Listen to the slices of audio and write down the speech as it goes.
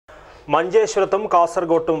മഞ്ചേശ്വരത്തും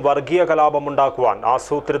കാസർഗോട്ടും വർഗീയ കലാപമുണ്ടാക്കുവാൻ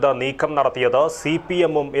ആസൂത്രിത നീക്കം നടത്തിയത്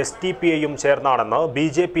CPM-ഉം SDPI-യും ചേർന്നാണെന്ന്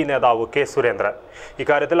BJP നേതാവ് കെ സുരേന്ദ്രൻ.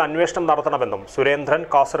 ഇക്കാര്യത്തിൽ അന്വേഷണം നടത്തണമെന്നും സുരേന്ദ്രൻ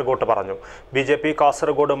കാസർഗോട്ട് പറഞ്ഞു. BJP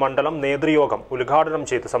കാസർഗോഡ് മണ്ഡലം നേതൃയോഗം ഉദ്ഘാടനം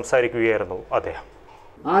ചെയ്ത് സംസാരിക്കുകയായിരുന്നു അദ്ദേഹം.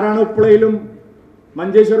 ആരാണ് ഉപ്പളയിലും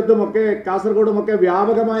മഞ്ചേശ്വരത്തുമൊക്കെ കാസർഗോഡുമൊക്കെ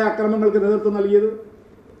വ്യാപകമായ അക്രമങ്ങൾക്ക് നേതൃത്വം നൽകിയത്?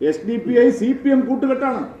 SDPI CPM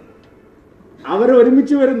കൂട്ടുകെട്ടാണ്. അവർ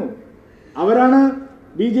ഒരുമിച്ച് വരുന്നു. അവരാണ്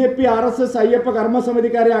BJP RSS അയ്യപ്പ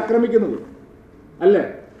കർമ്മസമിതിക്കാരെ ആക്രമിക്കുന്നത് അല്ലേ?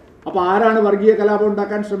 അപ്പോൾ ആരാണ് വർഗീയ കലാപം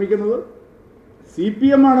ഉണ്ടാക്കാൻ ശ്രമിക്കുന്നത്?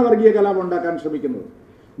 CPM ആണ് വർഗീയ കലാപം ഉണ്ടാക്കാൻ ശ്രമിക്കുന്നത്.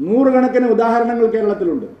 നൂറുകണക്കിന് ഉദാഹരണങ്ങൾ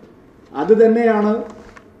കേരളത്തിലുണ്ട്. അത് തന്നെയാണ്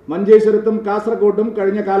മഞ്ചേശ്വരത്തും കാസർഗോഡും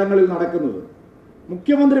കഴിഞ്ഞ കാലങ്ങളിൽ നടക്കുന്നത്.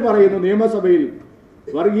 മുഖ്യമന്ത്രി പറയുന്നു നിയമസഭയിൽ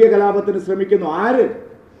വർഗീയ കലാപത്തിന് ശ്രമിക്കുന്നു. ആര്?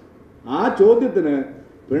 ആ ചോദ്യത്തിന്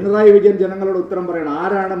പിണറായി വിജയൻ ജനങ്ങളോട് ഉത്തരം പറയണം.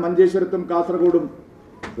 ആരാണ് മഞ്ചേശ്വരത്തും കാസർഗോഡും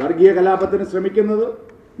വർഗീയ കലാപത്തിന് ശ്രമിക്കുന്നത്?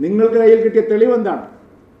 നിങ്ങൾക്ക് കയ്യിൽ കിട്ടിയ തെളിവെന്താണ്?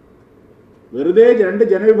 വെറുതെ രണ്ട്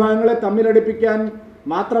ജനവിഭാഗങ്ങളെ തമ്മിലടിപ്പിക്കാൻ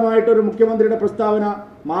മാത്രമായിട്ടൊരു മുഖ്യമന്ത്രിയുടെ പ്രസ്താവന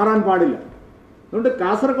മാറാൻ പാടില്ല. അതുകൊണ്ട്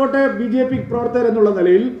കാസർകോട്ടെ BJP പ്രവർത്തകർ എന്നുള്ള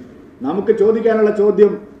നിലയിൽ നമുക്ക് ചോദിക്കാനുള്ള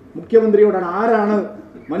ചോദ്യം മുഖ്യമന്ത്രിയോടാണ്. ആരാണ്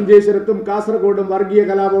മഞ്ചേശ്വരത്തും കാസർഗോഡും വർഗീയ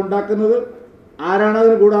കലാപം ഉണ്ടാക്കുന്നത്? ആരാണ്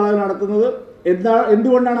അതിന് ഗൂഢാലോചന നടത്തുന്നത്?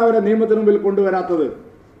 എന്തുകൊണ്ടാണ് അവരെ നിയമത്തിന് മുമ്പിൽ കൊണ്ടുവരാത്തത്?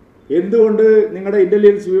 എന്തുകൊണ്ട് നിങ്ങളുടെ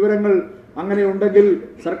ഇന്റലിജൻസ് വിവരങ്ങൾ അങ്ങനെ ഉണ്ടെങ്കിൽ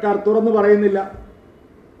സർക്കാർ തുറന്നു പറയുന്നില്ല?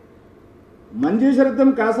 മഞ്ചേശ്വരത്തും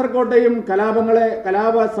കാസർകോട്ടെയും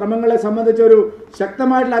കലാപ ശ്രമങ്ങളെ സംബന്ധിച്ച ഒരു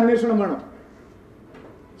ശക്തമായിട്ടുള്ള അന്വേഷണം വേണം.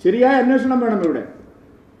 ശരിയായ അന്വേഷണം വേണം. ഇവിടെ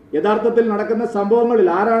യഥാർത്ഥത്തിൽ നടക്കുന്ന സംഭവങ്ങളിൽ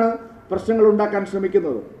ആരാണ് പ്രശ്നങ്ങൾ ഉണ്ടാക്കാൻ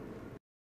ശ്രമിക്കുന്നത്?